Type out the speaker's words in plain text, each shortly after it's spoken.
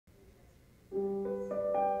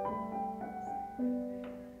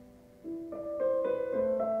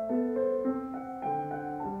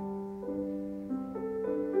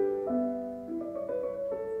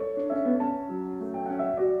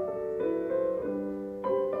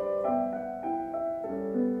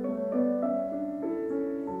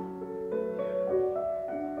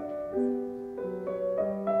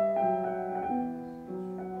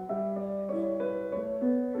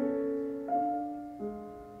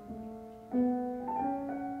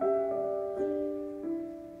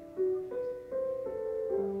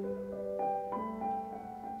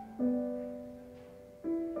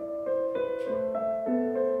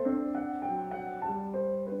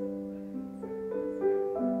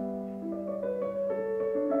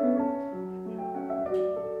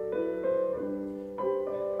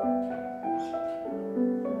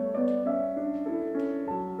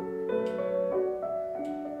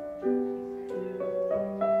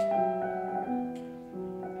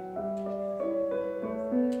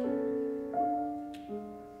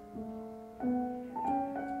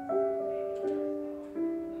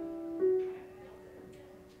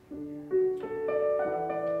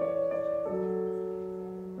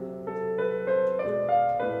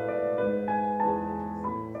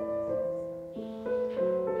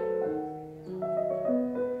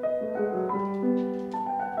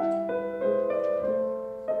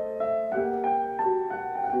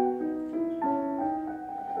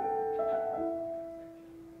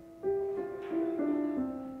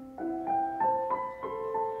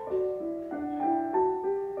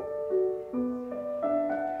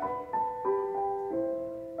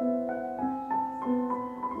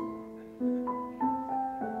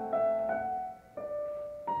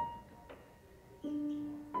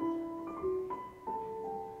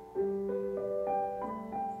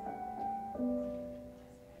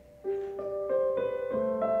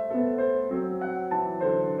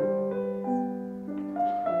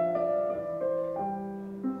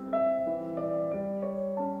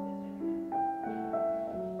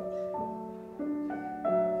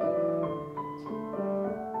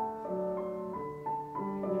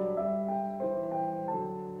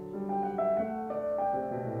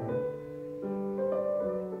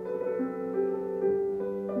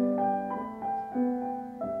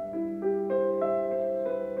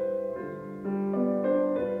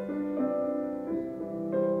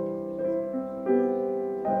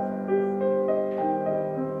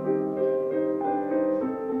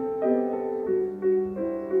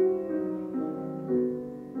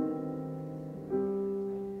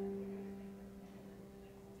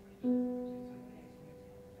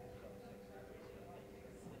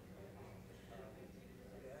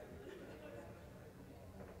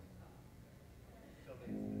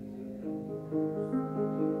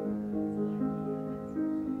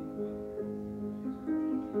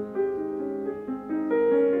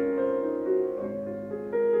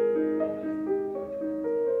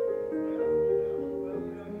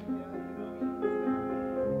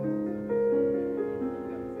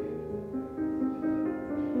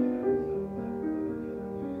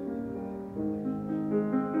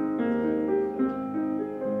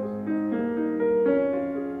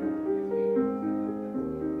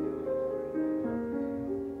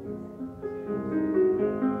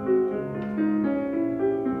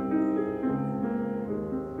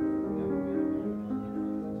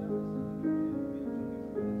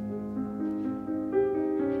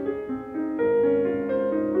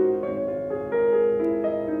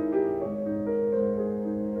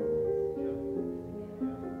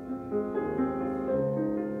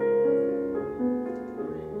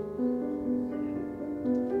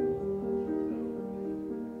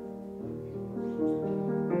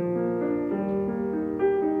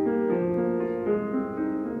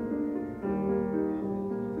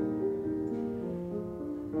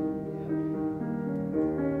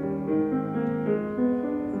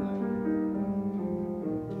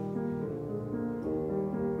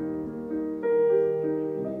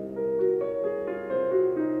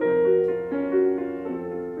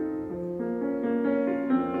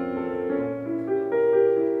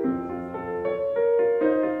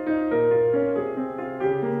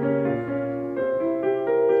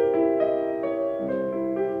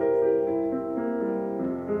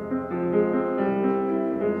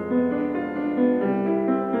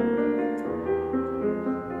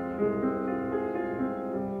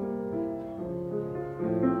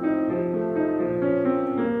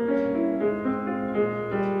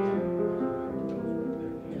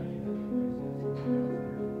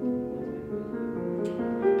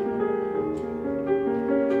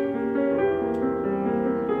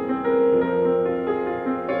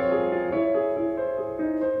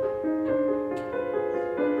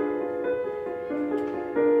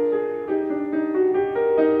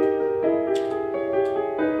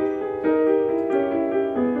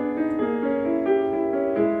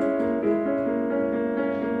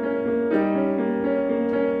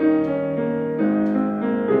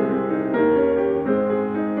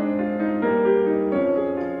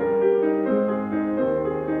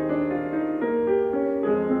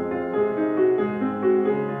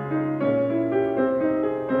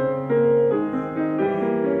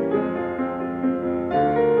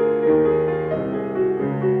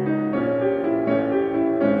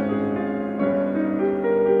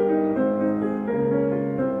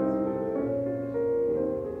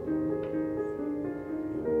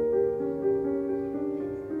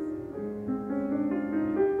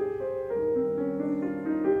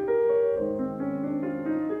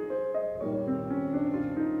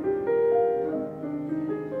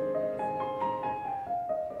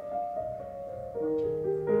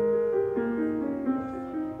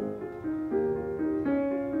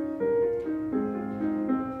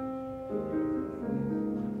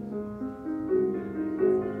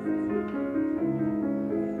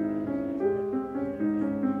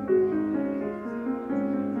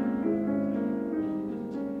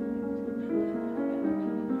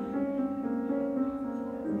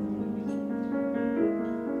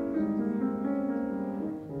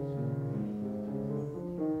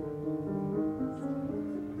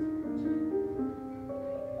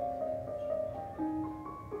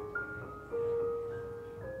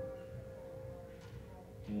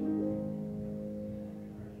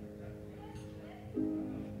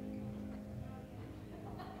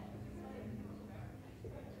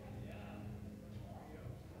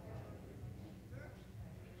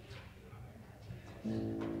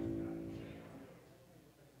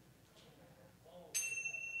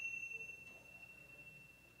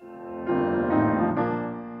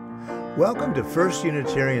Welcome to First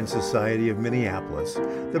Unitarian Society of Minneapolis,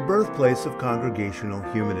 the birthplace of congregational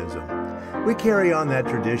humanism. We carry on that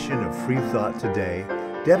tradition of free thought today,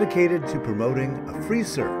 dedicated to promoting a free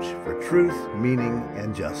search for truth, meaning,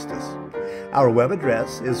 and justice. Our web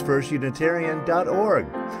address is firstunitarian.org.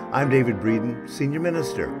 I'm David Breeden, Senior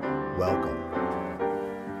Minister. Welcome.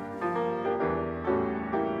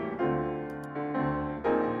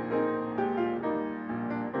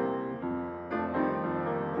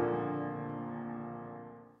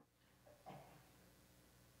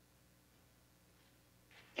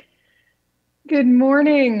 Good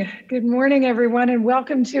morning. Good morning, everyone, and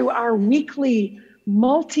welcome to our weekly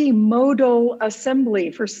multimodal assembly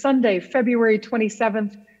for Sunday, February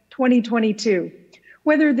 27th, 2022.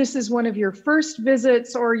 Whether this is one of your first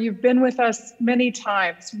visits or you've been with us many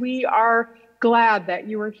times, we are glad that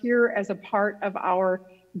you are here as a part of our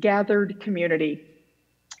gathered community.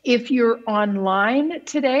 If you're online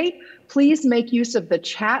today, please make use of the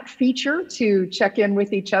chat feature to check in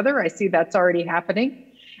with each other. I see that's already happening.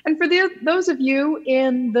 And for those of you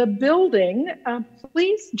in the building,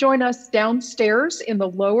 please join us downstairs in the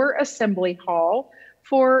lower assembly hall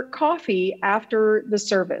for coffee after the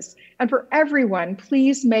service. And for everyone,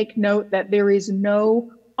 please make note that there is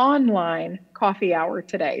no online coffee hour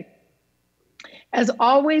today. As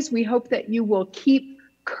always, we hope that you will keep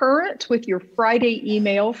current with your Friday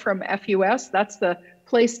email from FUS. That's the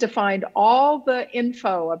place to find all the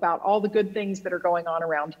info about all the good things that are going on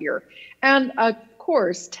around here. And of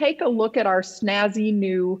course, take a look at our snazzy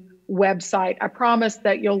new website. I promise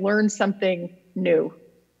that you'll learn something new.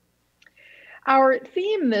 Our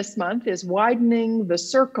theme this month is Widening the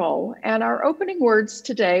Circle, and our opening words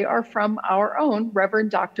today are from our own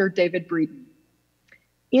Reverend Dr. David Breeden.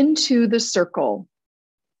 Into the circle.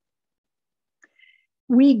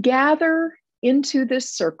 We gather into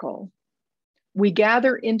this circle. We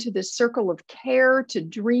gather into this circle of care to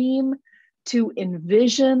dream, to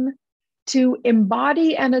envision, to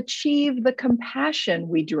embody and achieve the compassion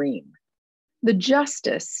we dream, the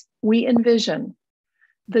justice we envision,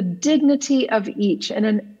 the dignity of each in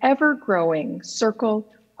an ever-growing circle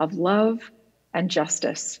of love and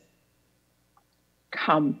justice.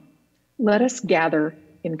 Come, let us gather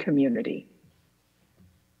in community.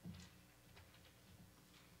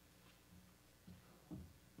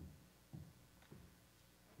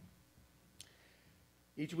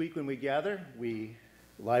 Each week when we gather, we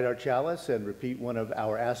light our chalice and repeat one of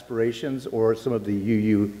our aspirations or some of the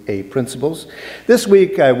UUA principles. This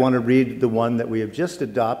week, I want to read the one that we have just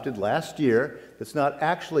adopted last year. It's not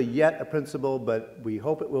actually yet a principle, but we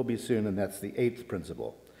hope it will be soon, and that's the 8th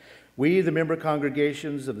principle. We, the member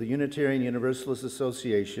congregations of the Unitarian Universalist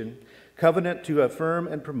Association, covenant to affirm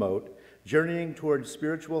and promote journeying towards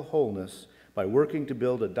spiritual wholeness by working to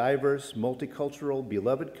build a diverse, multicultural,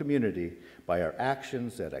 beloved community by our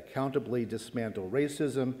actions that accountably dismantle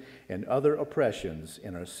racism and other oppressions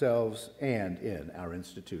in ourselves and in our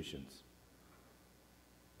institutions.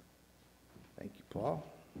 Thank you, Paul.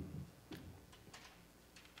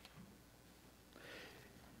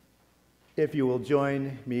 If you will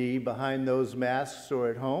join me behind those masks or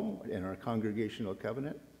at home in our congregational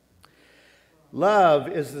covenant. Love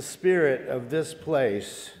is the spirit of this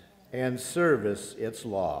place, and service its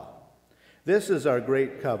law. This is our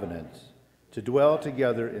great covenant, to dwell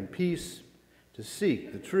together in peace, to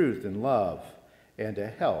seek the truth in love, and to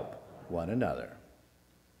help one another.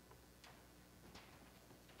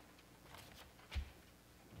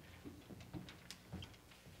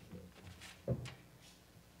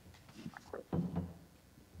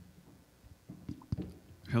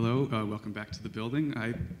 Hello, welcome back to the building.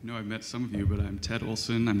 I know I've met some of you, but I'm Ted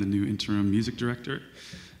Olson. I'm the new interim music director.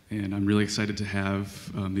 And I'm really excited to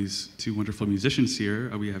have these two wonderful musicians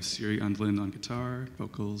here. We have Siri Undlin on guitar,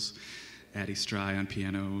 vocals, Addie Stry on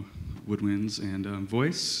piano, woodwinds, and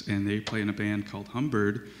voice. And they play in a band called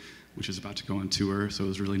Humbird, which is about to go on tour. So it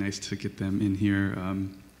was really nice to get them in here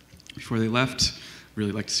before they left.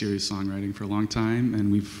 Really liked Siri's songwriting for a long time.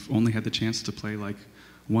 And we've only had the chance to play like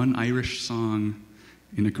one Irish song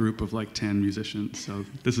in a group of like 10 musicians. So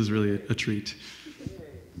this is really a treat.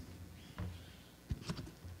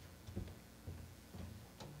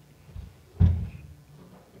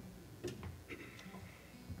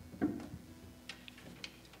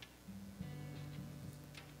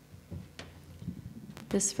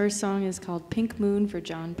 This first song is called Pink Moon for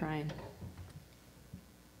John Prine.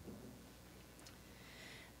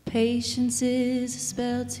 Patience is a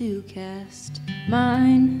spell to cast.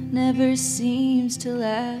 Mine never seems to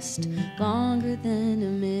last longer than a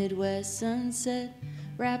Midwest sunset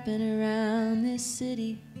wrapping around this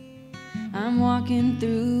city. I'm walking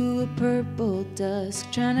through a purple dusk,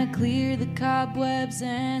 trying to clear the cobwebs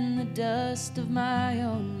and the dust of my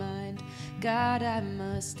own mind. God, I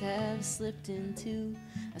must have slipped into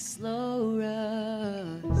a slow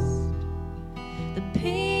rust. The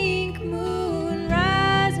pink moon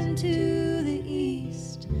rising to the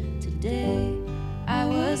east. Today I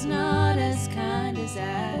was not as kind as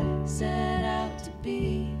I set out to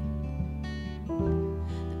be.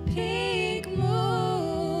 The pink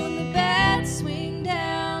moon, the bats swing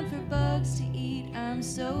down for bugs to eat. I'm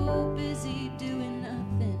so busy doing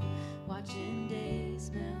nothing, watching days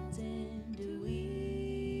melt into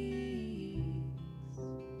weeks.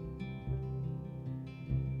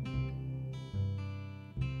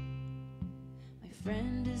 My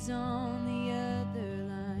friend is on the other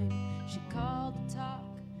line. She called to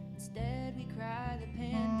talk, instead we cry. The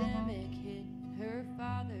pandemic hit and her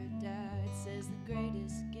father died. Says the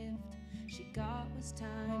greatest gift she got was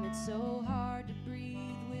time. It's so hard to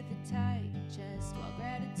breathe with a tight chest, while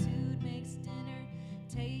gratitude makes dinner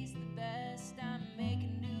taste the best. I'm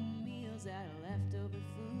making new meals out of leftover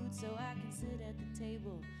food, so I can sit at the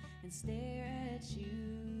table and stare at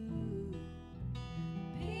you.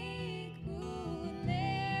 Pink moon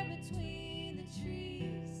there between the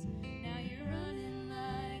trees. Now you're running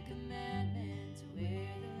like a madman to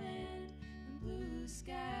where the land and blue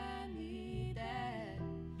sky meet. That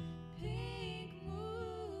pink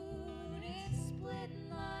moon, it's splitting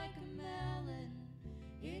like a melon.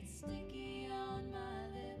 It's sticky on my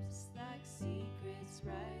lips like secrets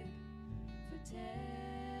ripe for telling.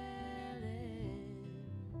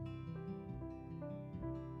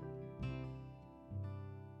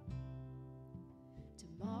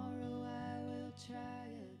 Tomorrow I will try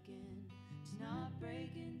again to not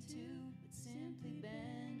break in two, but simply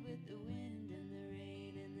bend with the wind and the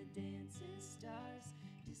rain and the dancing stars.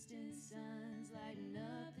 Distant suns lighten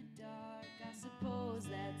up the dark. I suppose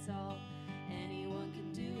that's all anyone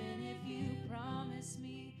can do, and if you promise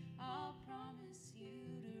me, I'll promise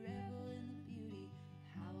you to revel in the beauty,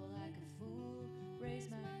 howl like a fool, raise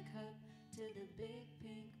my cup to the big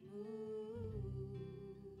pink moon.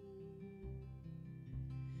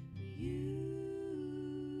 For you.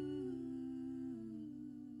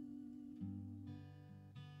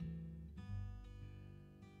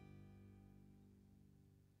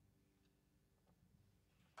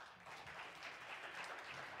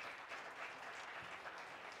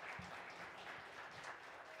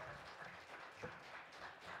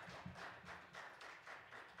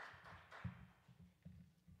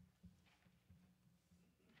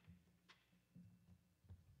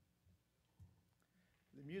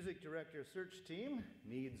 The music director search team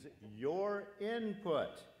needs your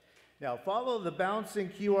input. Now follow the bouncing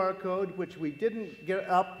QR code, which we didn't get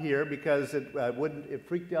up here because it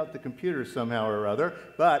freaked out the computer somehow or other,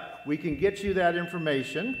 but we can get you that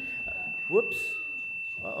information. Whoops.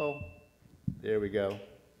 Uh-oh. There we go.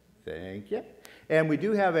 Thank you. And we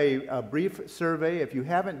do have a brief survey. If you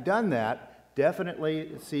haven't done that,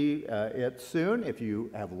 definitely see it soon if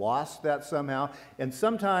you have lost that somehow. And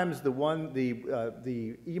sometimes the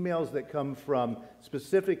emails that come from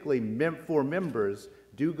specifically for members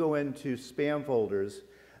do go into spam folders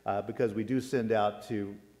because we do send out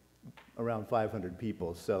to around 500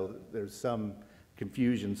 people. So there's some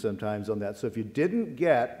confusion sometimes on that. So if you didn't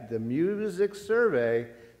get the music survey,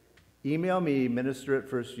 email me,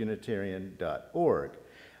 minister@firstunitarian.org.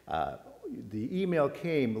 The email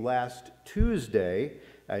came last Tuesday,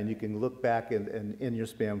 and you can look back in your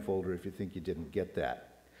spam folder if you think you didn't get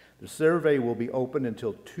that. The survey will be open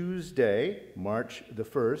until Tuesday, March the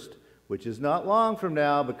 1st, which is not long from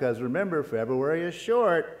now because remember, February is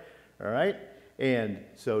short, all right? And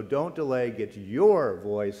so don't delay, get your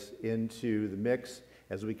voice into the mix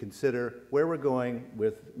as we consider where we're going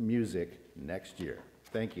with music next year.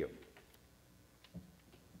 Thank you.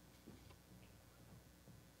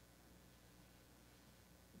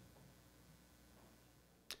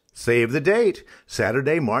 Save the date,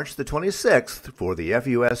 Saturday, March the 26th for the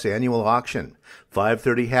FUS annual auction.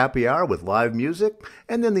 5:30 happy hour with live music,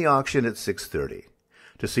 and then the auction at 6:30.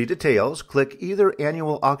 To see details, click either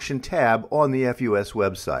annual auction tab on the FUS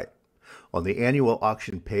website. On the annual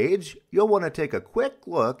auction page, you'll want to take a quick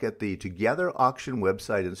look at the Together Auction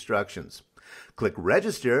website instructions. Click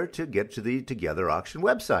Register to get to the Together Auction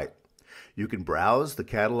website. You can browse the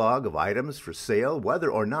catalog of items for sale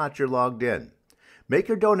whether or not you're logged in. Make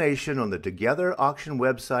your donation on the Together Auction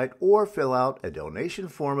website or fill out a donation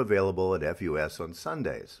form available at FUS on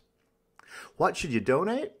Sundays. What should you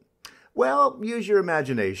donate? Well, use your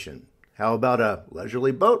imagination. How about a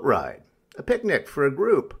leisurely boat ride, a picnic for a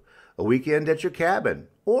group, a weekend at your cabin,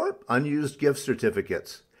 or unused gift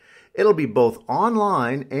certificates? It'll be both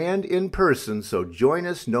online and in person, so join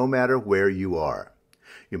us no matter where you are.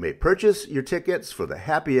 You may purchase your tickets for the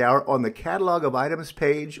happy hour on the catalog of items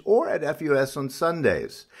page or at FUS on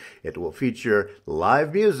Sundays. It will feature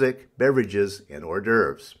live music, beverages, and hors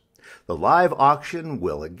d'oeuvres. The live auction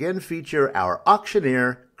will again feature our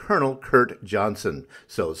auctioneer, Colonel Kurt Johnson.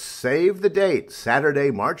 So save the date, Saturday,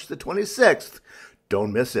 March the 26th.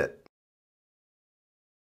 Don't miss it.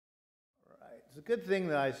 It's a good thing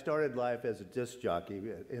that I started life as a disc jockey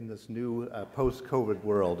in this new post-COVID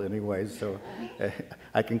world anyway, so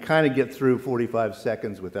I can kind of get through 45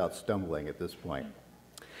 seconds without stumbling at this point.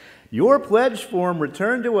 Your pledge form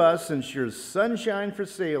returned to us ensures sunshine for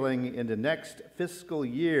sailing into next fiscal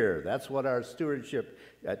year. That's what our stewardship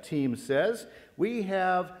team says. We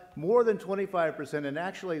have more than 25%, and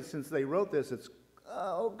actually since they wrote this, it's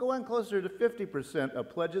going closer to 50% of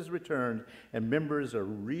pledges returned, and members are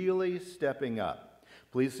really stepping up.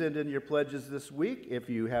 Please send in your pledges this week if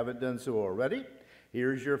you haven't done so already.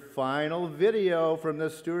 Here's your final video from the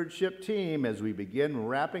stewardship team as we begin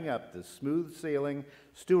wrapping up the Smooth Sailing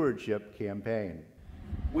Stewardship campaign.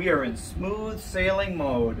 We are in smooth sailing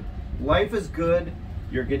mode. Life is good.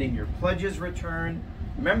 You're getting your pledges returned.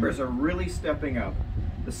 Members are really stepping up.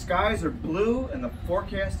 The skies are blue and the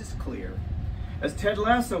forecast is clear. As Ted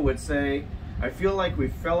Lasso would say, I feel like we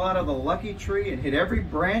fell out of the lucky tree and hit every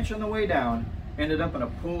branch on the way down, ended up in a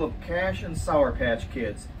pool of cash and Sour Patch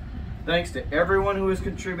Kids. Thanks to everyone who has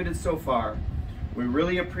contributed so far. We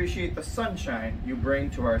really appreciate the sunshine you bring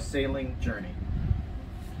to our sailing journey.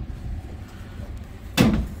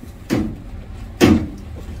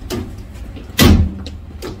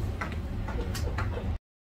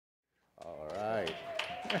 All right.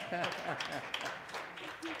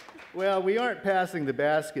 Well, we aren't passing the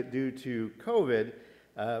basket due to COVID,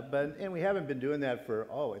 and we haven't been doing that for,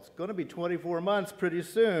 it's going to be 24 months pretty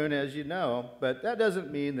soon, as you know, but that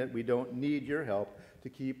doesn't mean that we don't need your help to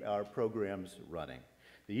keep our programs running.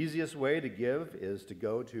 The easiest way to give is to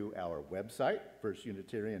go to our website,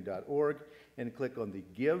 firstunitarian.org, and click on the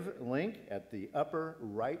Give link at the upper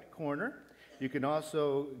right corner. You can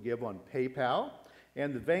also give on PayPal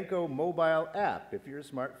and the Venco mobile app if you're a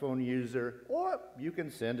smartphone user, or you can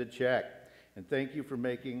send a check. And thank you for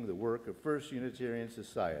making the work of First Unitarian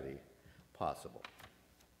Society possible.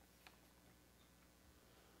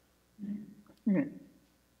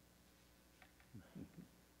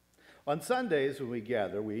 On Sundays when we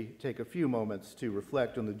gather, we take a few moments to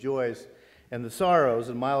reflect on the joys and the sorrows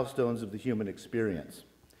and milestones of the human experience.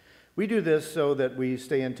 We do this so that we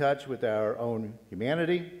stay in touch with our own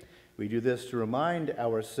humanity. We do this to remind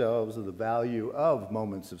ourselves of the value of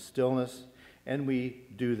moments of stillness, and we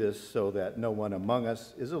do this so that no one among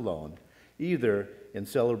us is alone, either in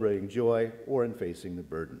celebrating joy or in facing the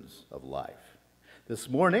burdens of life. This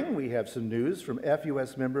morning, we have some news from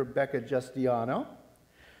FUS member Becca Giustiano,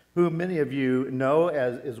 who many of you know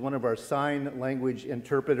as one of our sign language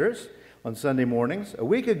interpreters on Sunday mornings. A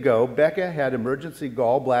week ago, Becca had emergency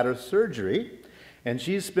gallbladder surgery, and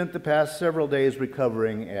she's spent the past several days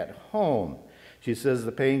recovering at home. She says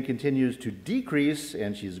the pain continues to decrease,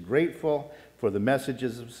 and she's grateful for the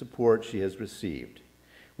messages of support she has received.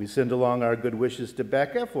 We send along our good wishes to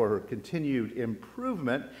Becca for her continued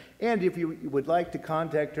improvement, and if you would like to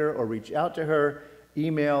contact her or reach out to her,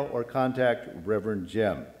 email or contact Reverend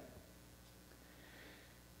Jim.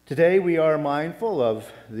 Today we are mindful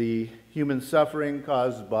of the human suffering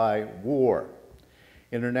caused by war.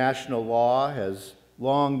 International law has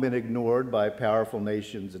long been ignored by powerful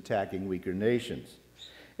nations attacking weaker nations.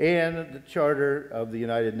 And the Charter of the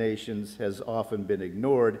United Nations has often been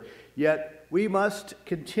ignored, yet we must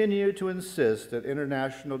continue to insist that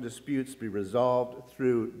international disputes be resolved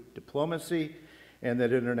through diplomacy and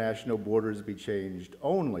that international borders be changed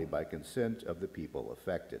only by consent of the people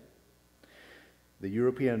affected. The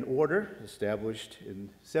European order, established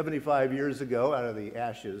 75 years ago out of the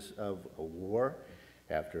ashes of a war,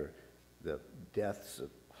 after the deaths of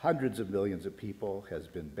hundreds of millions of people, has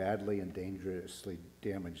been badly and dangerously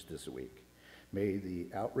damaged this week. May the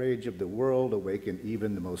outrage of the world awaken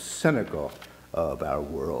even the most cynical of our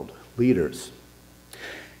world leaders.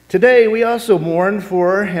 Today, we also mourn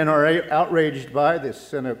for and are outraged by the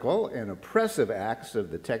cynical and oppressive acts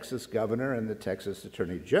of the Texas governor and the Texas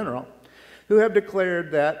Attorney General, who have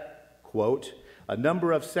declared that, quote, a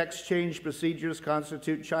number of sex change procedures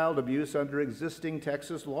constitute child abuse under existing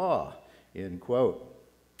Texas law, end quote.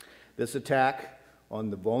 This attack on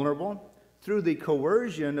the vulnerable through the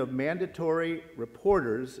coercion of mandatory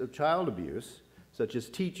reporters of child abuse, such as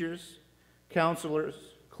teachers, counselors,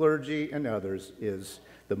 clergy, and others, is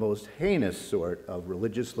the most heinous sort of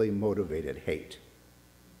religiously motivated hate.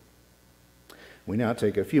 We now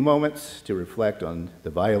take a few moments to reflect on the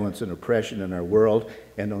violence and oppression in our world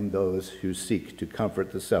and on those who seek to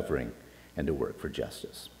comfort the suffering and to work for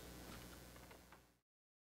justice.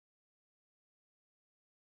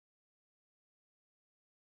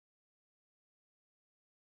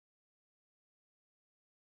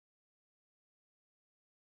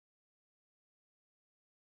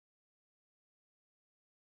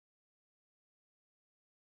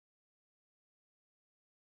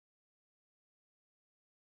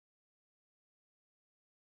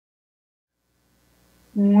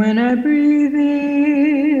 When I breathe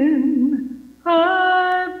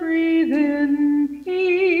in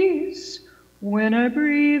peace. When I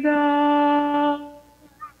breathe out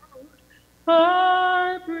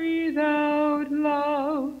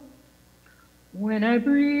love. When I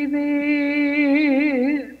breathe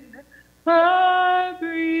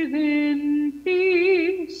in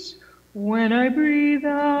peace. When I breathe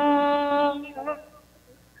out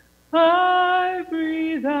love.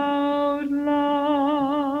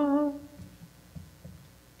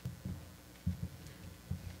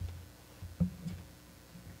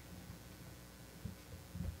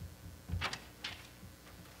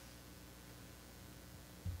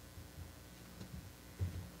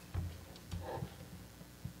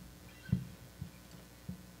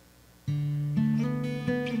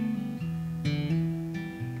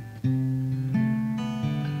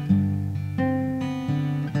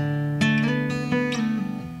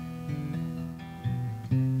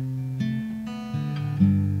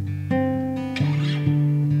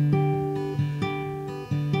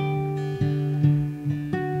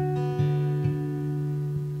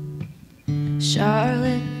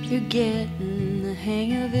 Charlotte, you're getting the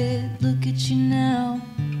hang of it. Look at you now,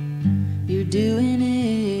 you're doing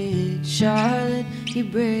it. Charlotte, you're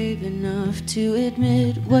brave enough to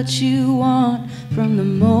admit what you want from the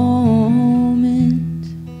moment.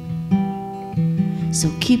 So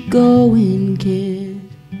keep going, kid.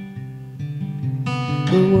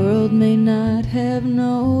 The world may not have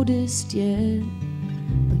noticed yet,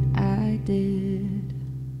 but I did.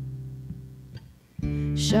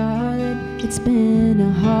 Charlotte, it's been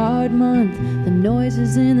a hard month. The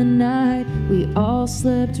noises in the night, we all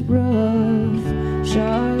slept rough.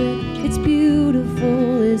 Charlotte, it's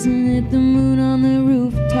beautiful, isn't it? The moon on the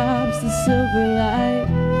rooftops, the silver light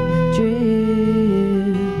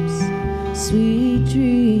drips. Sweet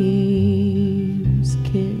dreams,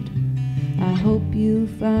 kid. I hope you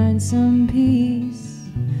find some peace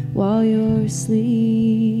while you're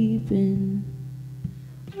sleeping.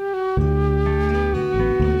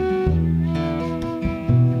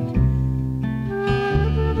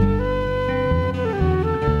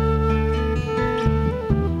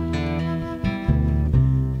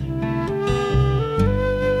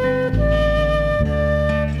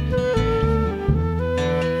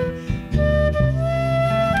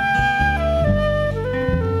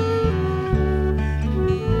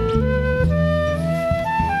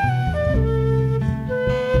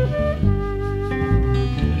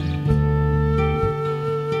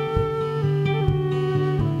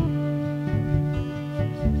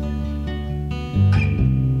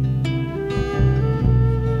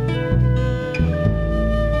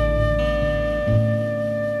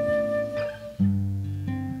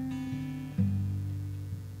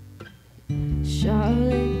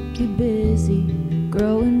 Charlotte, you're busy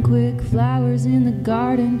growing quick flowers in the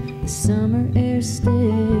garden. The summer air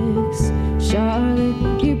sticks.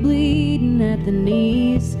 Charlotte, you're bleeding at the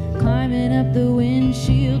knees, climbing up the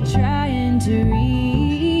windshield, trying to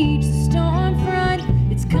reach the storm front.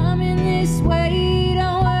 It's coming this way.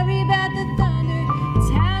 Don't worry about the thunder. It's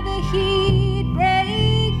how the heat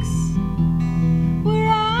breaks.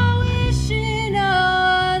 We're all wishing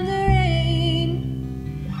on the rain.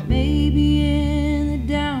 Maybe in the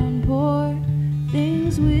downpour,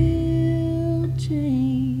 things will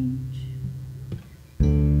change.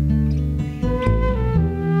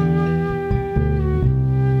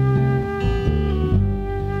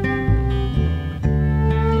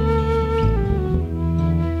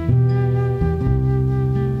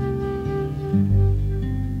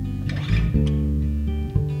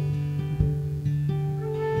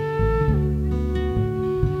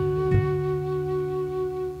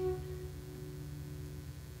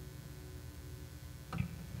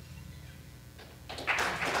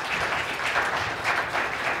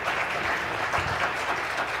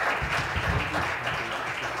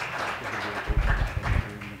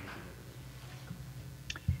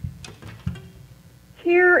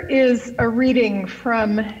 Here is a reading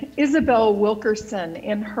from Isabel Wilkerson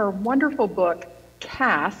in her wonderful book,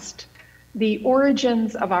 Cast: The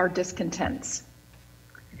Origins of Our Discontents.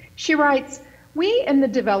 She writes, We in the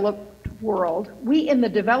developed world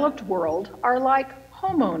are like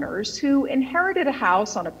homeowners who inherited a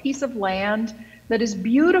house on a piece of land that is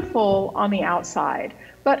beautiful on the outside,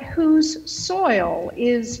 but whose soil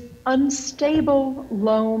is unstable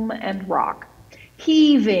loam and rock,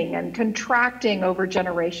 heaving and contracting over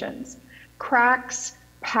generations. Cracks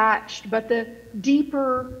patched, but the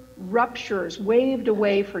deeper ruptures waved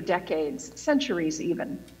away for decades, centuries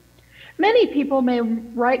even. Many people may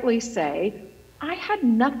rightly say, I had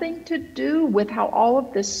nothing to do with how all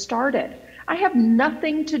of this started. I have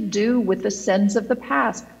nothing to do with the sins of the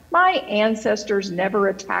past. My ancestors never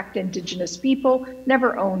attacked indigenous people,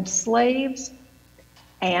 never owned slaves.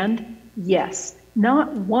 And yes,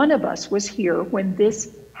 not one of us was here when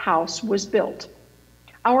this house was built.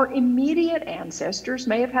 Our immediate ancestors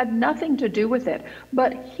may have had nothing to do with it,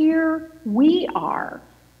 but here we are,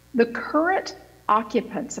 the current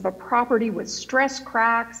occupants of a property with stress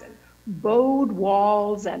cracks and bowed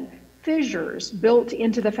walls and fissures built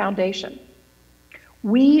into the foundation.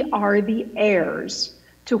 We are the heirs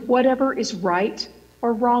to whatever is right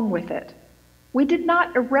or wrong with it. We did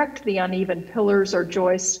not erect the uneven pillars or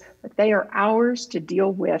joists, but they are ours to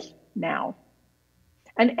deal with now.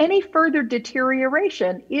 And any further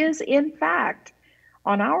deterioration is, in fact,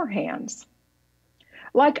 on our hands.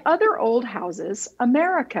 Like other old houses,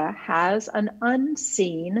 America has an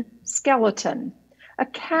unseen skeleton, a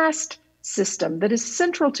caste system that is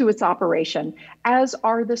central to its operation, as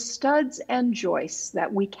are the studs and joists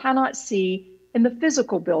that we cannot see in the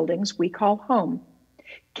physical buildings we call home.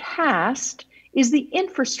 Caste is the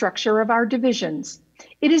infrastructure of our divisions.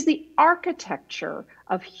 It is the architecture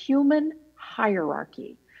of human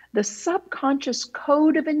hierarchy, the subconscious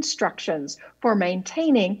code of instructions for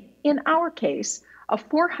maintaining, in our case, a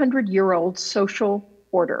 400-year-old social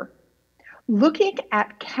order. Looking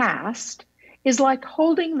at caste is like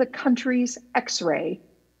holding the country's X-ray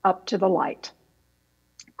up to the light.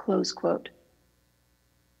 Close quote.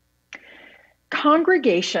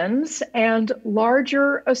 Congregations and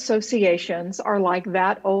larger associations are like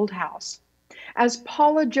that old house. As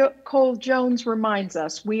Paula Cole-Jones reminds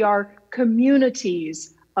us, we are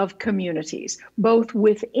communities of communities, both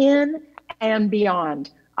within and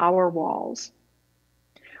beyond our walls.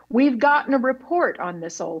 We've gotten a report on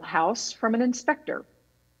this old house from an inspector.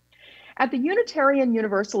 At the Unitarian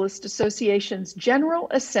Universalist Association's General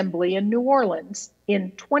Assembly in New Orleans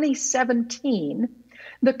in 2017,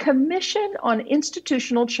 the Commission on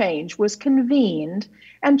Institutional Change was convened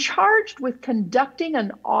and charged with conducting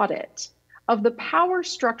an audit of the power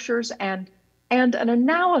structures and an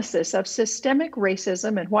analysis of systemic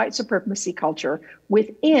racism and white supremacy culture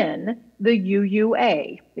within the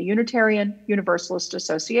UUA, the Unitarian Universalist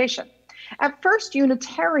Association. At First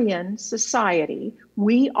Unitarian Society,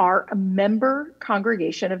 we are a member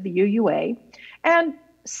congregation of the UUA, and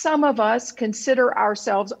some of us consider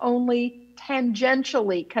ourselves only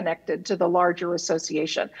tangentially connected to the larger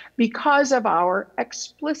association because of our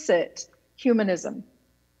explicit humanism.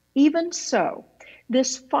 Even so,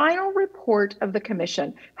 this final report of the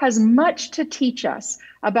Commission has much to teach us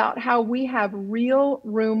about how we have real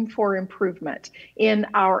room for improvement in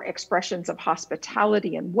our expressions of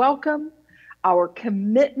hospitality and welcome, our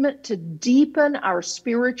commitment to deepen our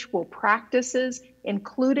spiritual practices,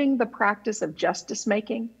 including the practice of justice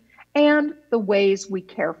making, and the ways we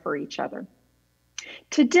care for each other.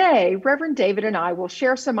 Today, Reverend David and I will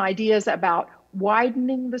share some ideas about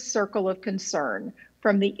widening the circle of concern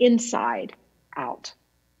from the inside out.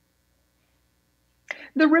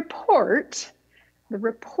 The report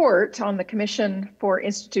on the Commission for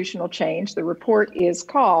Institutional Change, the report is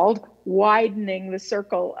called Widening the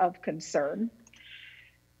Circle of Concern,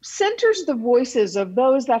 centers the voices of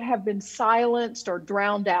those that have been silenced or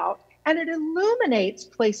drowned out, and it illuminates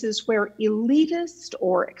places where elitist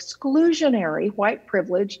or exclusionary white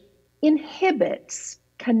privilege inhibits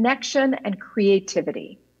connection and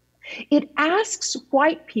creativity. It asks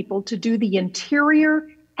white people to do the interior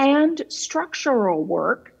and structural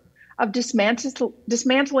work of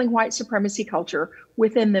dismantling white supremacy culture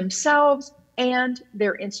within themselves and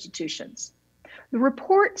their institutions. The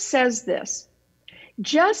report says this: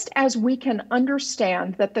 just as we can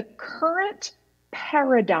understand that the current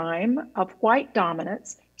paradigm of white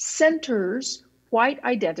dominance centers white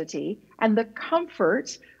identity and the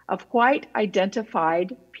comfort of white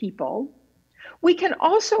identified people, we can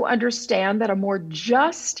also understand that a more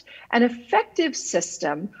just and effective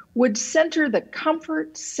system would center the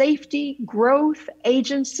comfort, safety, growth,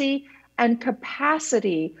 agency, and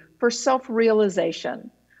capacity for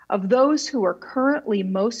self-realization of those who are currently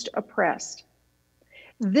most oppressed.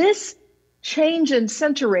 This change in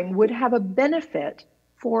centering would have a benefit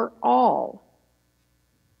for all,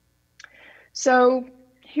 So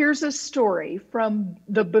here's a story from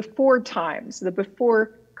the before times, the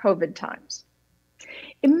before COVID times.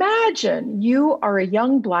 Imagine you are a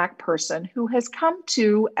young Black person who has come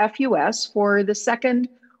to FUS for the second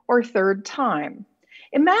or third time.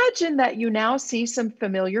 Imagine that you now see some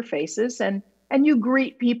familiar faces and you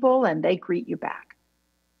greet people and they greet you back.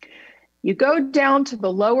 You go down to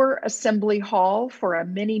the lower assembly hall for a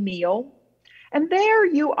mini meal, and there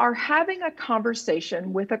you are having a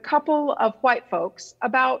conversation with a couple of white folks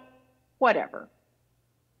about whatever.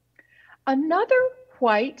 Another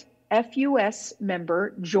white FUS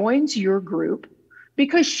member joins your group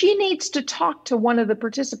because she needs to talk to one of the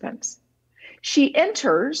participants. She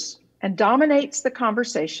enters and dominates the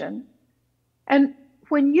conversation. And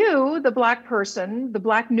when you, the Black person, the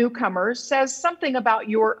Black newcomer, says something about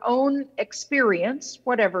your own experience,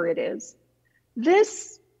 whatever it is,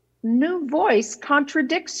 this new voice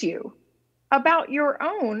contradicts you about your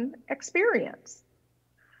own experience.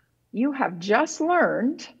 You have just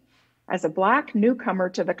learned, as a Black newcomer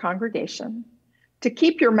to the congregation, to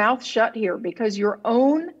keep your mouth shut here because your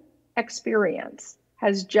own experience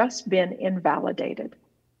has just been invalidated.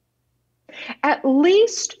 At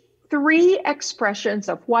least 3 expressions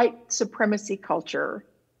of white supremacy culture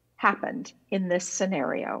happened in this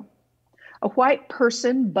scenario. A white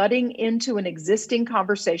person butting into an existing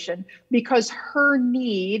conversation because her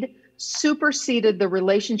need superseded the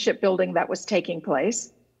relationship building that was taking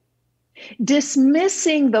place,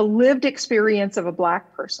 dismissing the lived experience of a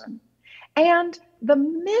Black person, and the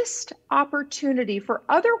missed opportunity for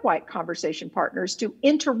other white conversation partners to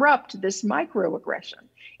interrupt this microaggression,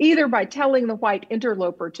 either by telling the white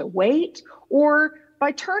interloper to wait or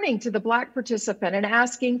by turning to the Black participant and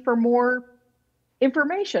asking for more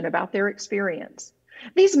information about their experience.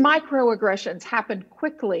 These microaggressions happen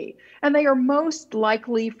quickly, and they are most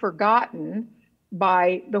likely forgotten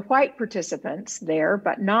by the white participants there,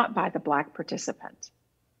 but not by the Black participant.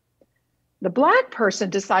 The Black person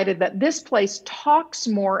decided that this place talks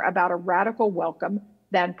more about a radical welcome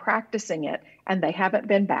than practicing it, and they haven't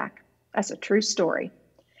been back. That's a true story.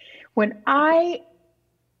 When I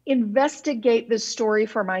investigate this story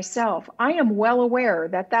for myself, I am well aware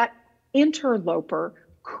that that interloper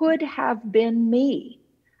could have been me.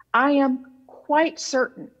 I am quite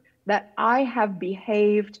certain that I have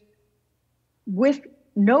behaved with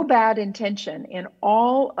no bad intention in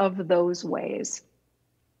all of those ways.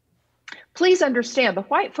 Please understand, the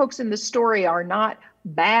white folks in this story are not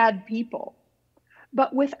bad people,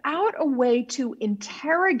 but without a way to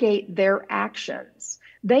interrogate their actions,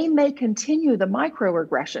 they may continue the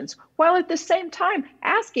microaggressions while at the same time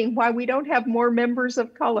asking why we don't have more members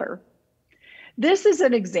of color. This is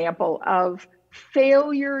an example of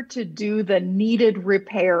failure to do the needed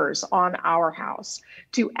repairs on our house,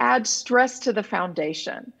 to add stress to the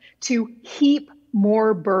foundation, to heap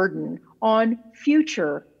more burden on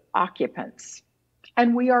future occupants.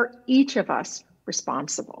 And we are each of us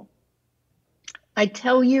responsible. I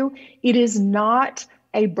tell you, it is not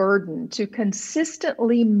a burden to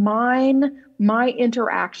consistently mine my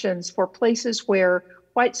interactions for places where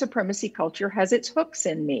white supremacy culture has its hooks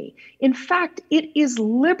in me. In fact, it is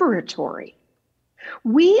liberatory.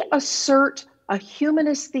 We assert a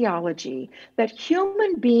humanist theology that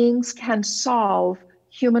human beings can solve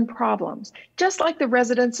human problems. Just like the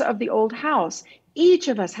residents of the old house, each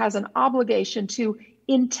of us has an obligation to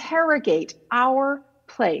interrogate our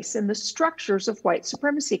place in the structures of white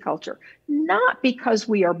supremacy culture, not because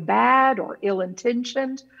we are bad or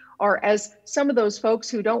ill-intentioned, or as some of those folks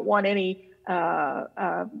who don't want any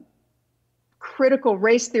critical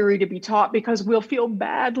race theory to be taught because we'll feel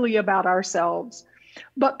badly about ourselves,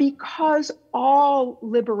 but because all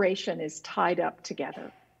liberation is tied up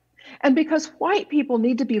together. And because white people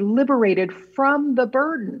need to be liberated from the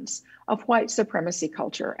burdens of white supremacy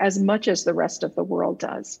culture as much as the rest of the world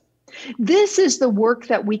does. This is the work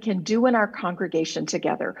that we can do in our congregation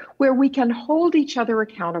together, where we can hold each other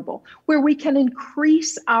accountable, where we can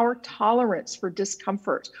increase our tolerance for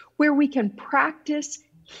discomfort, where we can practice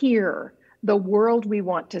here the world we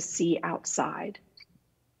want to see outside.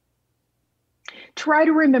 Try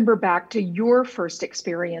to remember back to your first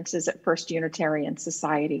experiences at First Unitarian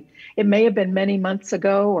Society. It may have been many months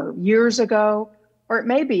ago or years ago, or it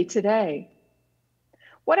may be today.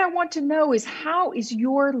 What I want to know is, how is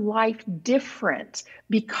your life different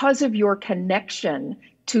because of your connection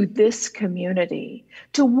to this community?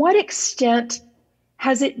 To what extent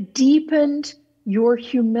has it deepened your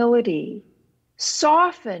humility,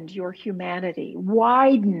 softened your humanity,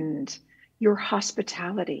 widened your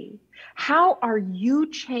hospitality? How are you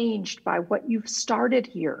changed by what you've started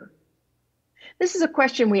here? This is a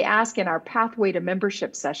question we ask in our Pathway to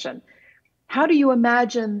Membership session. How do you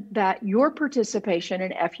imagine that your participation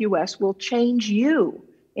in FUS will change you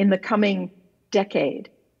in the coming decade?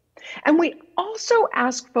 And we also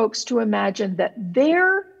ask folks to imagine that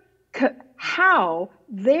how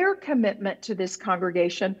their commitment to this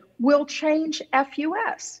congregation will change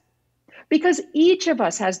FUS. Because each of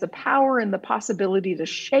us has the power and the possibility to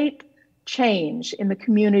shape change in the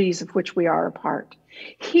communities of which we are a part.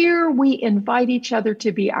 Here we invite each other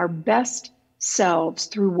to be our best selves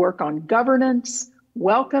through work on governance,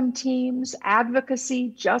 welcome teams, advocacy,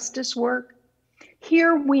 justice work.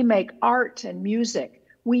 Here we make art and music.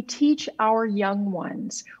 We teach our young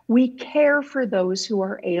ones. We care for those who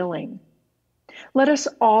are ailing. Let us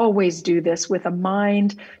always do this with a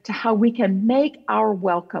mind to how we can make our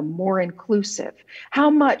welcome more inclusive,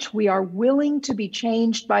 how much we are willing to be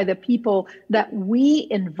changed by the people that we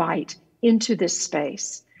invite into this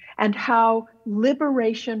space, and how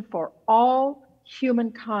liberation for all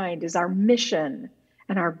humankind is our mission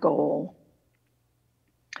and our goal.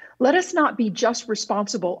 Let us not be just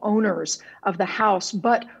responsible owners of the house,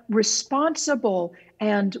 but responsible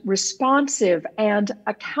and responsive and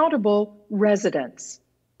accountable residents.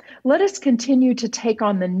 Let us continue to take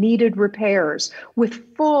on the needed repairs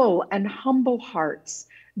with full and humble hearts,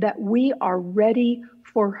 that we are ready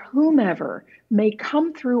for whomever may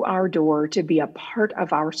come through our door to be a part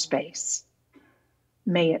of our space.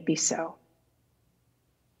 May it be so.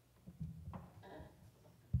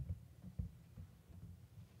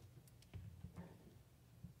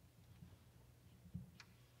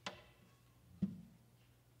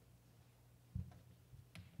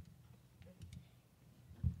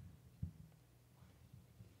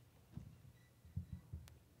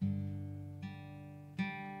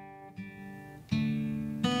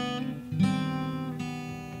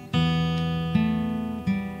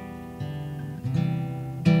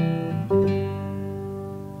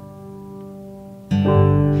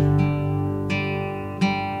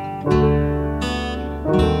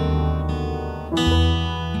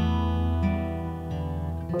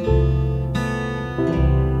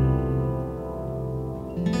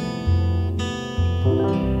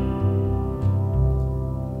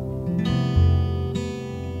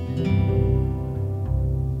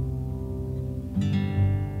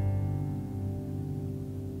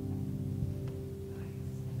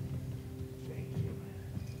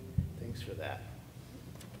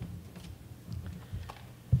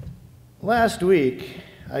 Last week,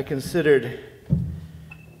 I considered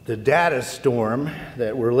the data storm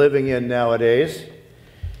that we're living in nowadays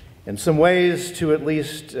and some ways to at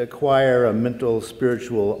least acquire a mental,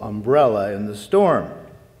 spiritual umbrella in the storm.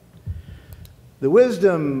 The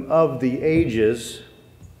wisdom of the ages,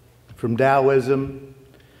 from Taoism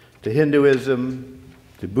to Hinduism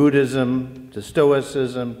to Buddhism to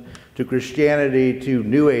Stoicism to Christianity to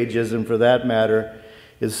New Ageism for that matter,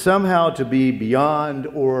 is somehow to be beyond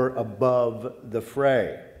or above the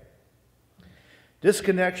fray.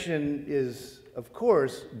 Disconnection is, of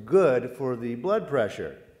course, good for the blood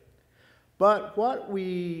pressure. But what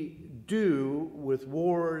we do with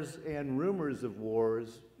wars and rumors of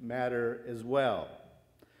wars matter as well.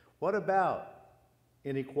 What about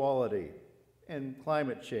inequality and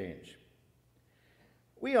climate change?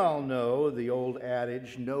 We all know the old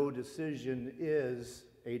adage, no decision is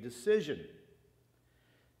a decision.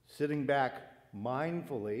 Sitting back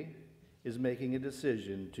mindfully is making a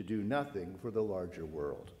decision to do nothing for the larger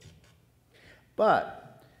world.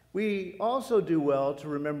 But we also do well to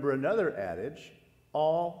remember another adage,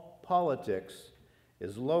 all politics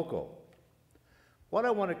is local. What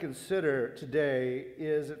I want to consider today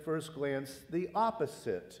is, at first glance, the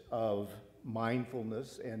opposite of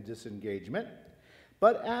mindfulness and disengagement,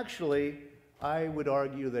 but actually, I would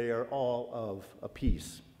argue they are all of a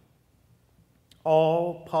piece.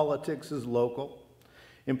 All politics is local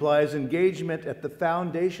implies engagement at the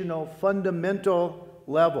foundational, fundamental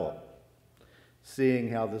level. Seeing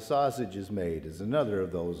how the sausage is made is another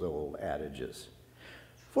of those old adages.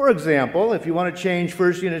 For example, if you want to change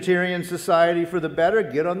First Unitarian Society for the better,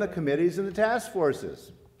 get on the committees and the task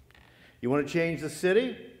forces. You want to change the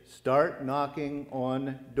city? Start knocking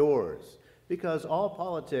on doors, because all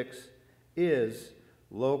politics is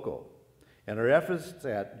local. And our efforts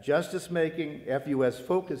at justice-making, FUS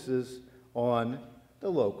focuses on the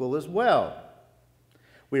local as well.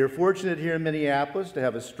 We are fortunate here in Minneapolis to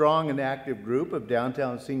have a strong and active group of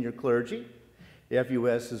downtown senior clergy.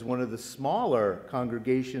 FUS is one of the smaller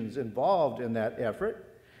congregations involved in that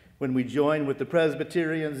effort. When we join with the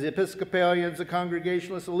Presbyterians, the Episcopalians, the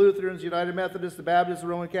Congregationalists, the Lutherans, United Methodists, the Baptists, the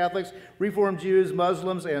Roman Catholics, Reformed Jews,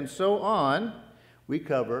 Muslims, and so on, we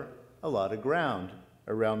cover a lot of ground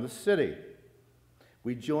around the city.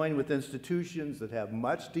 We join with institutions that have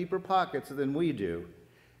much deeper pockets than we do,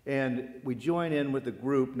 and we join in with a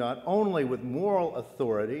group not only with moral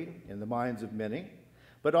authority in the minds of many,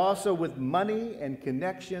 but also with money and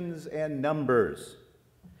connections and numbers.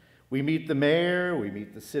 We meet the mayor, we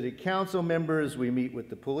meet the city council members, we meet with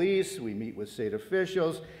the police, we meet with state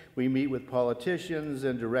officials, we meet with politicians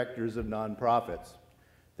and directors of nonprofits.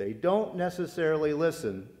 They don't necessarily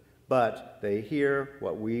listen, but they hear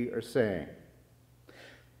what we are saying.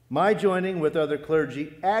 My joining with other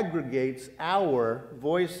clergy aggregates our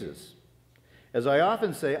voices. As I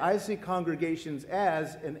often say, I see congregations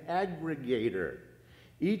as an aggregator.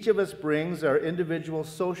 Each of us brings our individual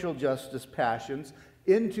social justice passions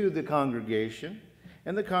into the congregation,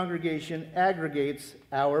 and the congregation aggregates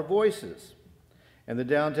our voices. And the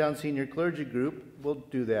Downtown Senior Clergy Group will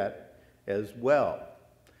do that as well.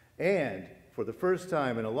 And for the first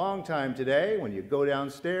time in a long time today, when you go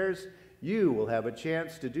downstairs, you will have a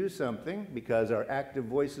chance to do something because our Active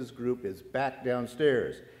Voices group is back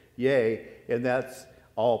downstairs. Yay, and that's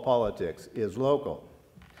All Politics is Local.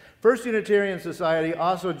 First Unitarian Society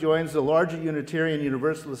also joins the larger Unitarian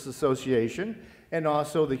Universalist Association and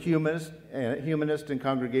also the humanist and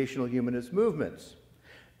congregational humanist movements.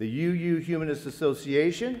 The UU Humanist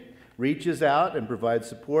Association reaches out and provides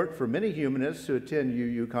support for many humanists who attend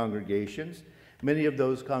UU congregations, many of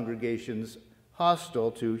those congregations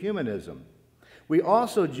hostile to humanism. We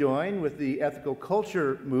also join with the Ethical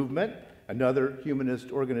Culture Movement, another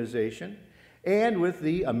humanist organization, and with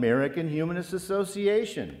the American Humanist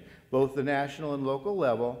Association, both the national and local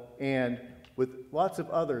level, and with lots of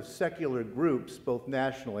other secular groups, both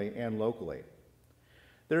nationally and locally.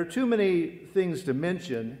 There are too many things to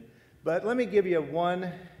mention, but let me give you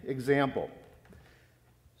one example.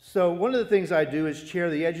 So one of the things I do is chair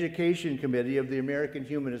the Education Committee of the American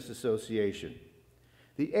Humanist Association.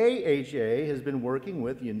 The AHA has been working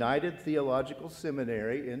with United Theological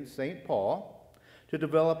Seminary in St. Paul to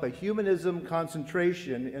develop a humanism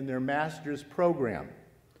concentration in their master's program.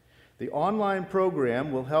 The online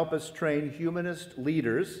program will help us train humanist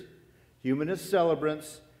leaders, humanist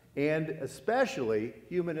celebrants, and especially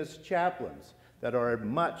humanist chaplains that are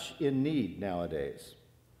much in need nowadays.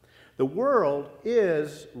 The world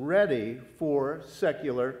is ready for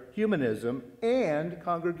secular humanism and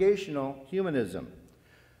congregational humanism.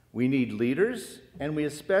 We need leaders, and we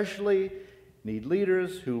especially need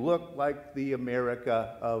leaders who look like the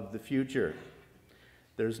America of the future.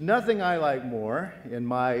 There's nothing I like more in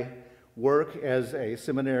my work as a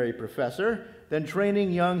seminary professor than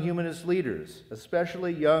training young humanist leaders,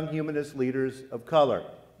 especially young humanist leaders of color.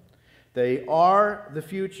 They are the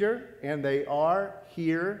future, and they are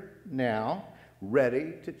here now,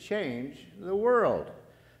 ready to change the world.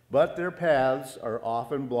 But their paths are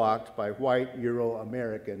often blocked by white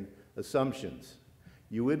Euro-American assumptions.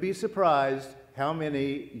 You would be surprised how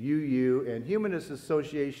many UU and Humanist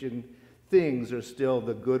Association things are still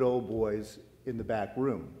the good old boys in the back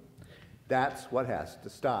room. That's what has to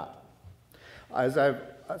stop. As I've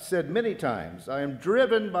said many times, I am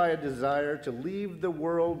driven by a desire to leave the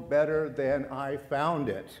world better than I found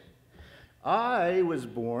it. I was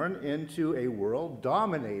born into a world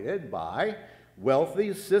dominated by wealthy,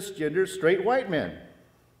 cisgender, straight white men.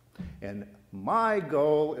 And my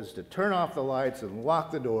goal is to turn off the lights and lock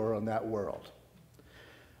the door on that world.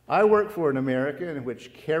 I work for an America in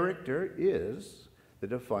which character is the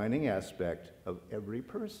defining aspect of every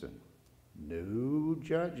person. No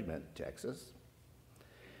judgment, Texas.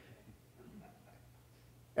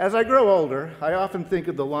 As I grow older, I often think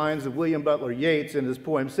of the lines of William Butler Yeats in his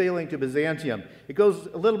poem, Sailing to Byzantium. It goes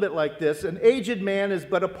a little bit like this: an aged man is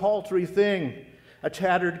but a paltry thing, a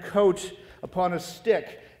tattered coat upon a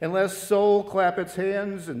stick, unless soul clap its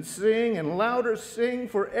hands and louder sing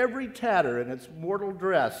for every tatter in its mortal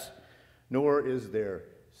dress, nor is there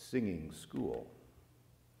singing school.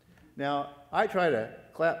 Now, I try to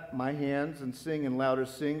clap my hands and sing and louder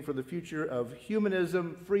sing for the future of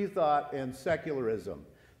humanism, free thought, and secularism.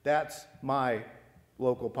 That's my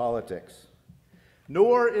local politics.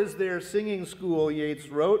 Nor is there singing school, Yeats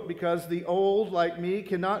wrote, because the old, like me,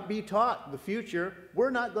 cannot be taught the future. We're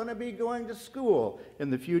not going to be going to school in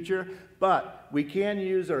the future, but we can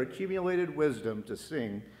use our accumulated wisdom to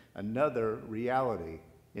sing another reality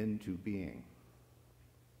into being.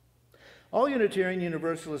 All Unitarian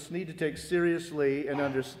Universalists need to take seriously and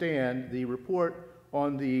understand the report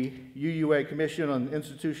on the UUA Commission on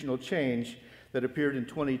Institutional Change that appeared in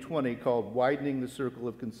 2020 called Widening the Circle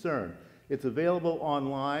of Concern. It's available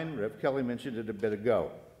online. Rev. Kelli mentioned it a bit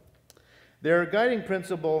ago. Their guiding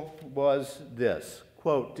principle was this,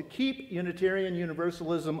 quote, "To keep Unitarian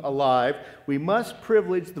Universalism alive, we must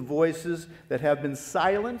privilege the voices that have been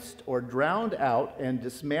silenced or drowned out and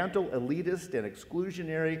dismantle elitist and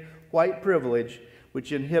exclusionary white privilege,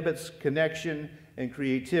 which inhibits connection and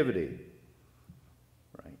creativity."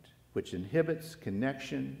 Right? Which inhibits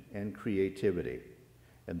connection and creativity.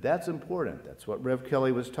 And that's important. That's what Rev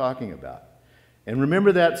Kelli was talking about. And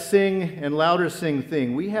remember that sing and louder sing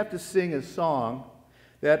thing. We have to sing a song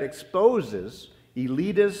that exposes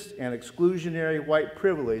elitist and exclusionary white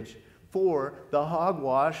privilege for the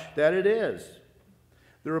hogwash that it is.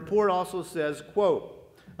 The report also says,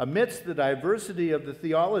 quote, "Amidst the diversity of the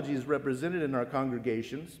theologies represented in our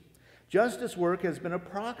congregations, justice work has been a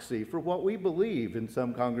proxy for what we believe in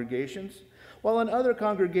some congregations, while in other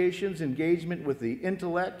congregations, engagement with the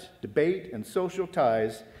intellect, debate, and social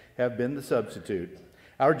ties have been the substitute.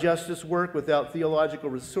 Our justice work without theological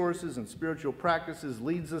resources and spiritual practices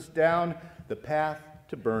leads us down the path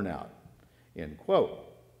to burnout." End quote.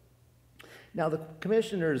 Now, the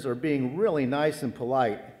commissioners are being really nice and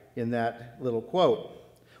polite in that little quote.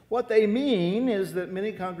 What they mean is that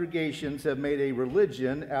many congregations have made a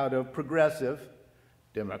religion out of progressive,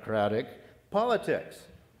 democratic politics.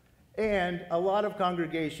 And a lot of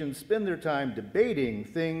congregations spend their time debating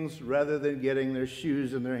things rather than getting their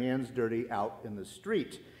shoes and their hands dirty out in the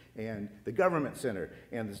street and the government center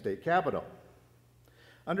and the state capitol.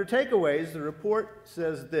 Under takeaways, the report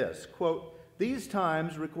says this, quote, "These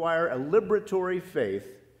times require a liberatory faith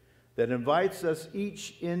that invites us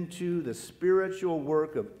each into the spiritual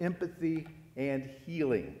work of empathy and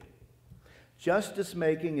healing. Justice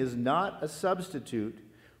making is not a substitute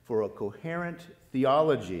for a coherent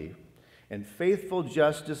theology, and faithful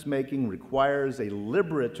justice making requires a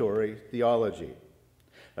liberatory theology.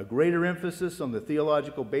 A greater emphasis on the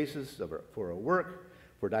theological basis for our work,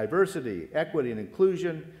 for diversity, equity, and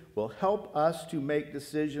inclusion will help us to make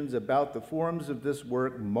decisions about the forms of this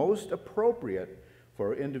work most appropriate for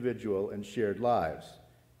our individual and shared lives."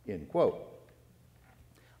 End quote.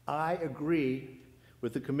 I agree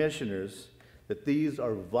with the commissioners that these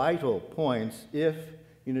are vital points if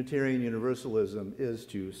Unitarian Universalism is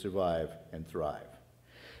to survive and thrive.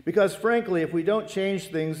 Because frankly, if we don't change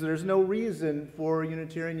things, there's no reason for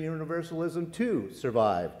Unitarian Universalism to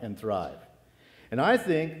survive and thrive. And I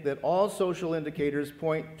think that all social indicators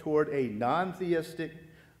point toward a non-theistic,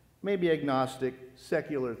 maybe agnostic,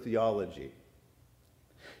 secular theology.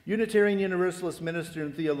 Unitarian Universalist minister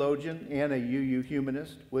and theologian and a UU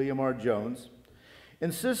humanist, William R. Jones,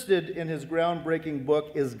 insisted in his groundbreaking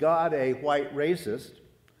book, Is God a White Racist?,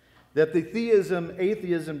 that the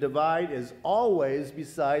theism-atheism divide is always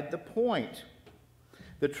beside the point.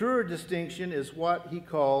 The truer distinction is what he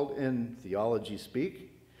called, in theology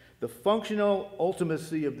speak, the functional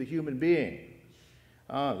ultimacy of the human being.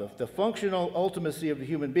 The functional ultimacy of the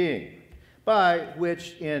human being, by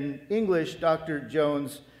which in English Dr.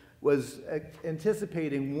 Jones was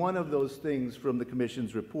anticipating one of those things from the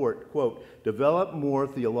Commission's report, quote, "Develop more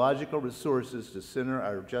theological resources to center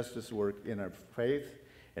our justice work in our faith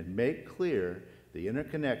and make clear the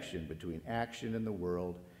interconnection between action in the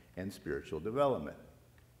world and spiritual development."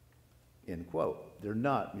 End quote. They're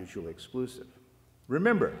not mutually exclusive.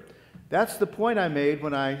 Remember, that's the point I made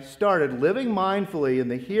when I started. Living mindfully in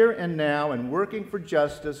the here and now and working for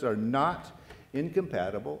justice are not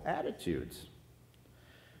incompatible attitudes.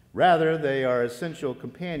 Rather, they are essential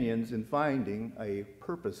companions in finding a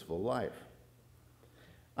purposeful life.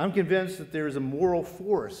 I'm convinced that there is a moral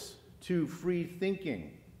force to free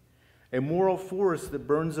thinking, a moral force that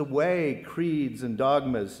burns away creeds and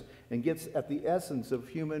dogmas and gets at the essence of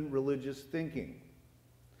human religious thinking.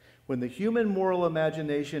 When the human moral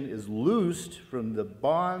imagination is loosed from the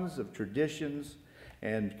bonds of traditions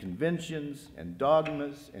and conventions and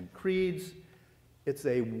dogmas and creeds, it's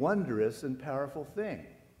a wondrous and powerful thing,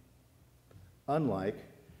 unlike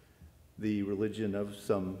the religion of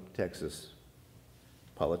some Texas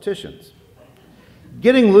politicians.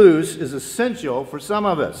 Getting loose is essential for some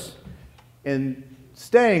of us, and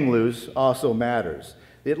staying loose also matters.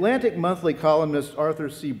 The Atlantic Monthly columnist Arthur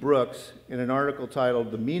C. Brooks, in an article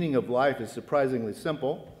titled "The Meaning of Life is Surprisingly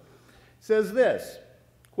Simple," says this,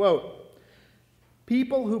 quote,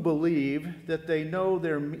 "People who believe that they know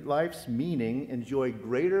their life's meaning enjoy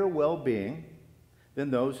greater well-being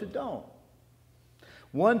than those who don't.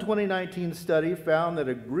 One 2019 study found that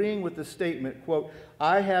agreeing with the statement, quote,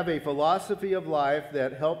 'I have a philosophy of life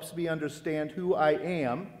that helps me understand who I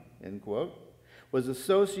am,' end quote, was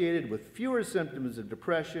associated with fewer symptoms of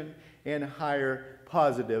depression and higher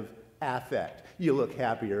positive affect." You look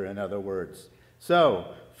happier, in other words.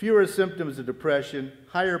 So, fewer symptoms of depression,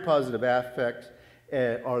 higher positive affect,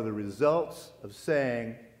 are the results of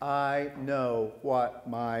saying, I know what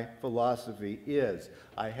my philosophy is.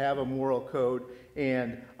 I have a moral code,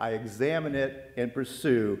 and I examine it and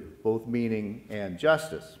pursue both meaning and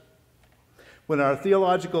justice. When our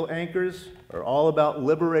theological anchors are all about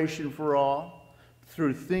liberation for all,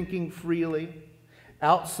 through thinking freely,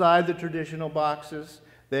 outside the traditional boxes,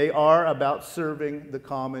 they are about serving the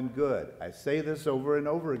common good. I say this over and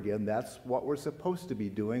over again. That's what we're supposed to be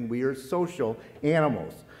doing. We are social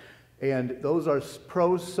animals. And those are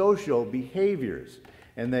pro-social behaviors,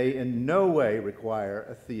 and they in no way require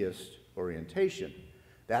a theist orientation.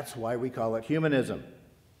 That's why we call it humanism.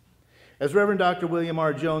 As Reverend Dr. William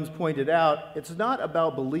R. Jones pointed out, it's not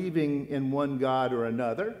about believing in one God or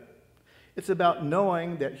another. It's about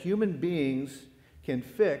knowing that human beings can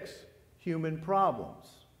fix human problems.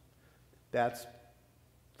 That's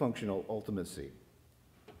functional ultimacy.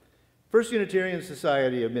 First Unitarian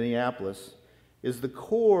Society of Minneapolis is the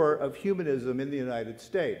core of humanism in the United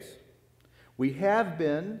States. We have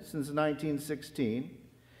been since 1916,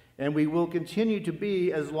 and we will continue to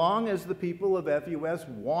be as long as the people of FUS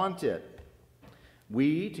want it.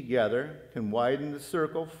 We, together, can widen the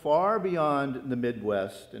circle far beyond the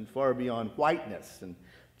Midwest and far beyond whiteness and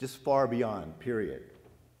just far beyond, period.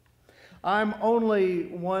 I'm only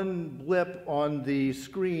one blip on the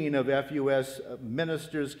screen of FUS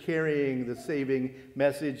ministers carrying the saving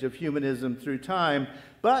message of humanism through time,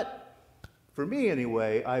 but for me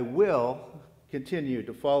anyway, I will continue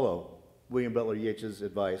to follow William Butler Yeats's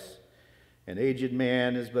advice. An aged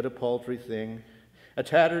man is but a paltry thing, a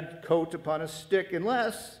tattered coat upon a stick,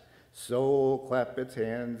 unless soul clap its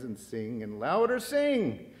hands and sing, and louder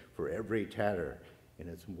sing for every tatter in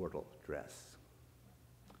its mortal dress.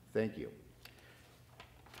 Thank you.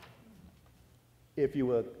 If you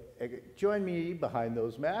will join me behind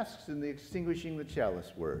those masks in the extinguishing the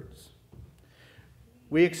chalice words.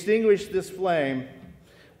 We extinguish this flame,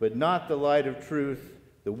 but not the light of truth,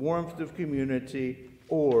 the warmth of community,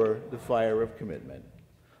 or the fire of commitment.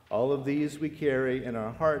 All of these we carry in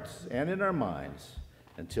our hearts and in our minds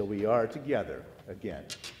until we are together again.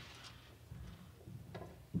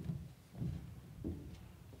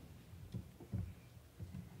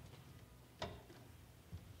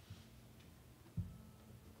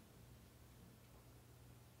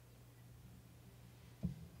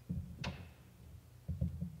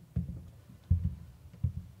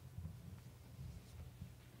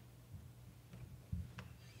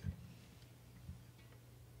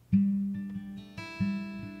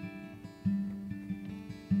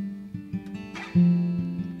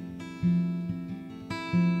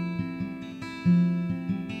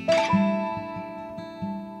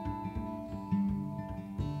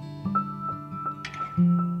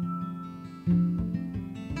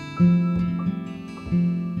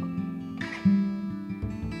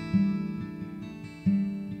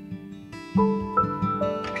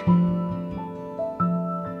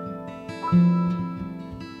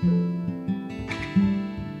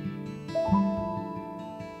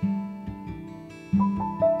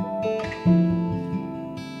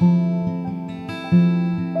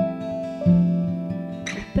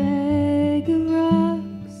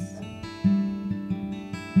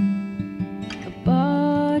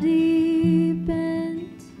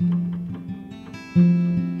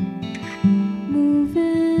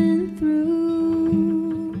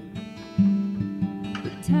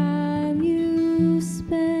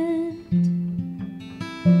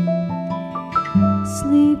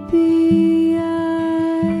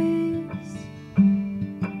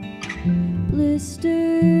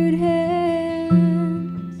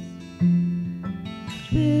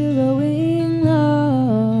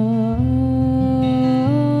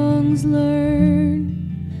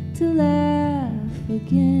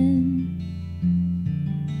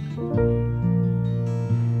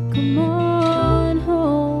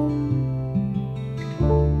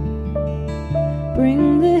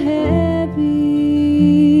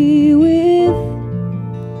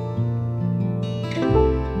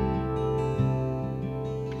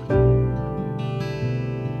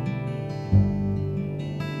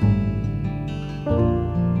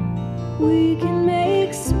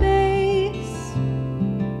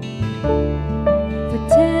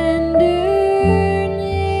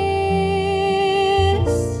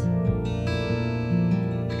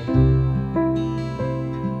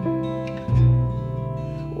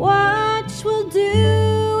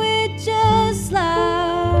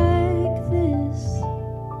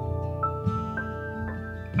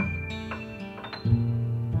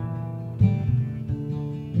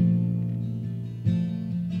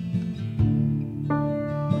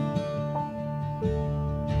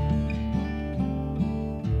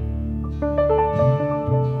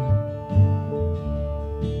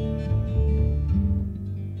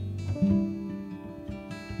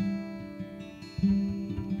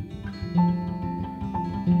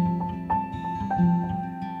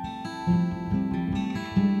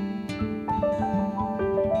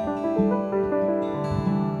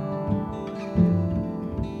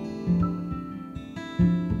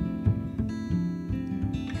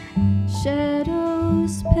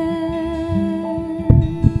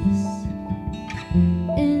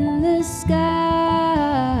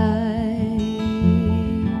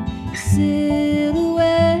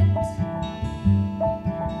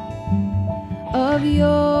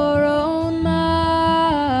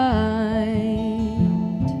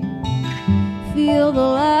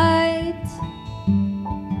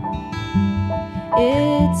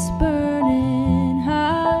 It's burning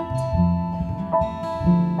hot.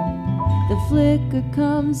 The flicker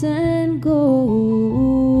comes and goes.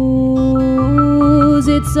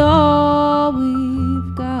 It's all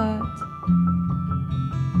we've got.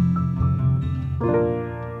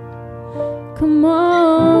 Come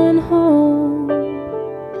on home.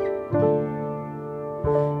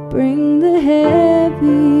 Bring the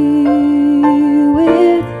heavy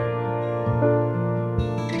with.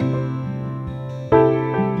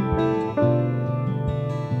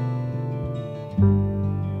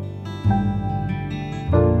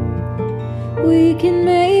 We can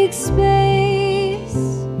make space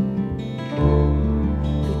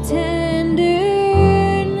for tenderness.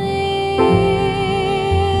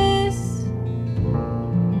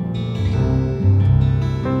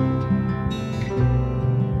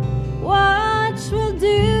 Watch, we'll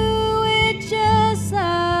do it just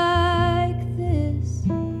like this.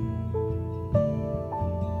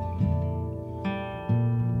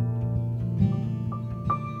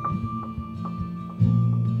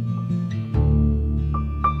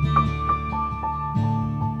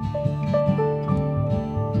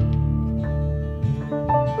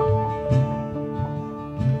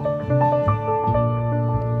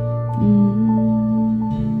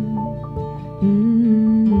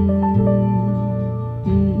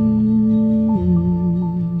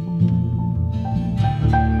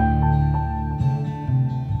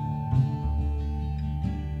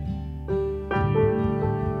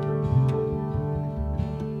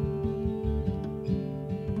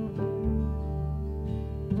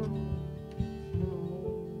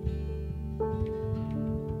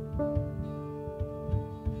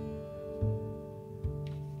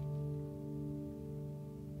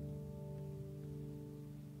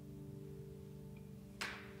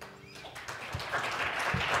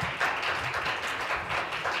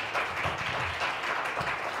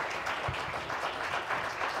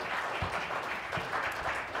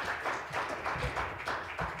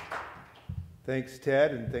 Thanks,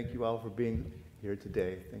 Ted, and thank you all for being here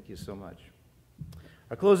today. Thank you so much.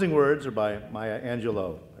 Our closing words are by Maya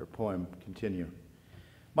Angelou, her poem, Continue.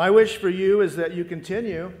 My wish for you is that you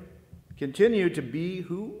continue to be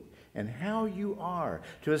who and how you are,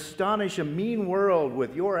 to astonish a mean world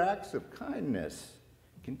with your acts of kindness.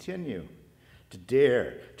 Continue to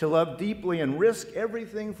dare, to love deeply and risk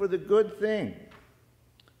everything for the good thing.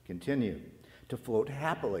 Continue to float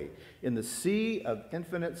happily in the sea of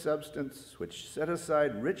infinite substance which set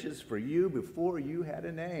aside riches for you before you had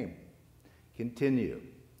a name. Continue.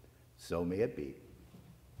 So may it be.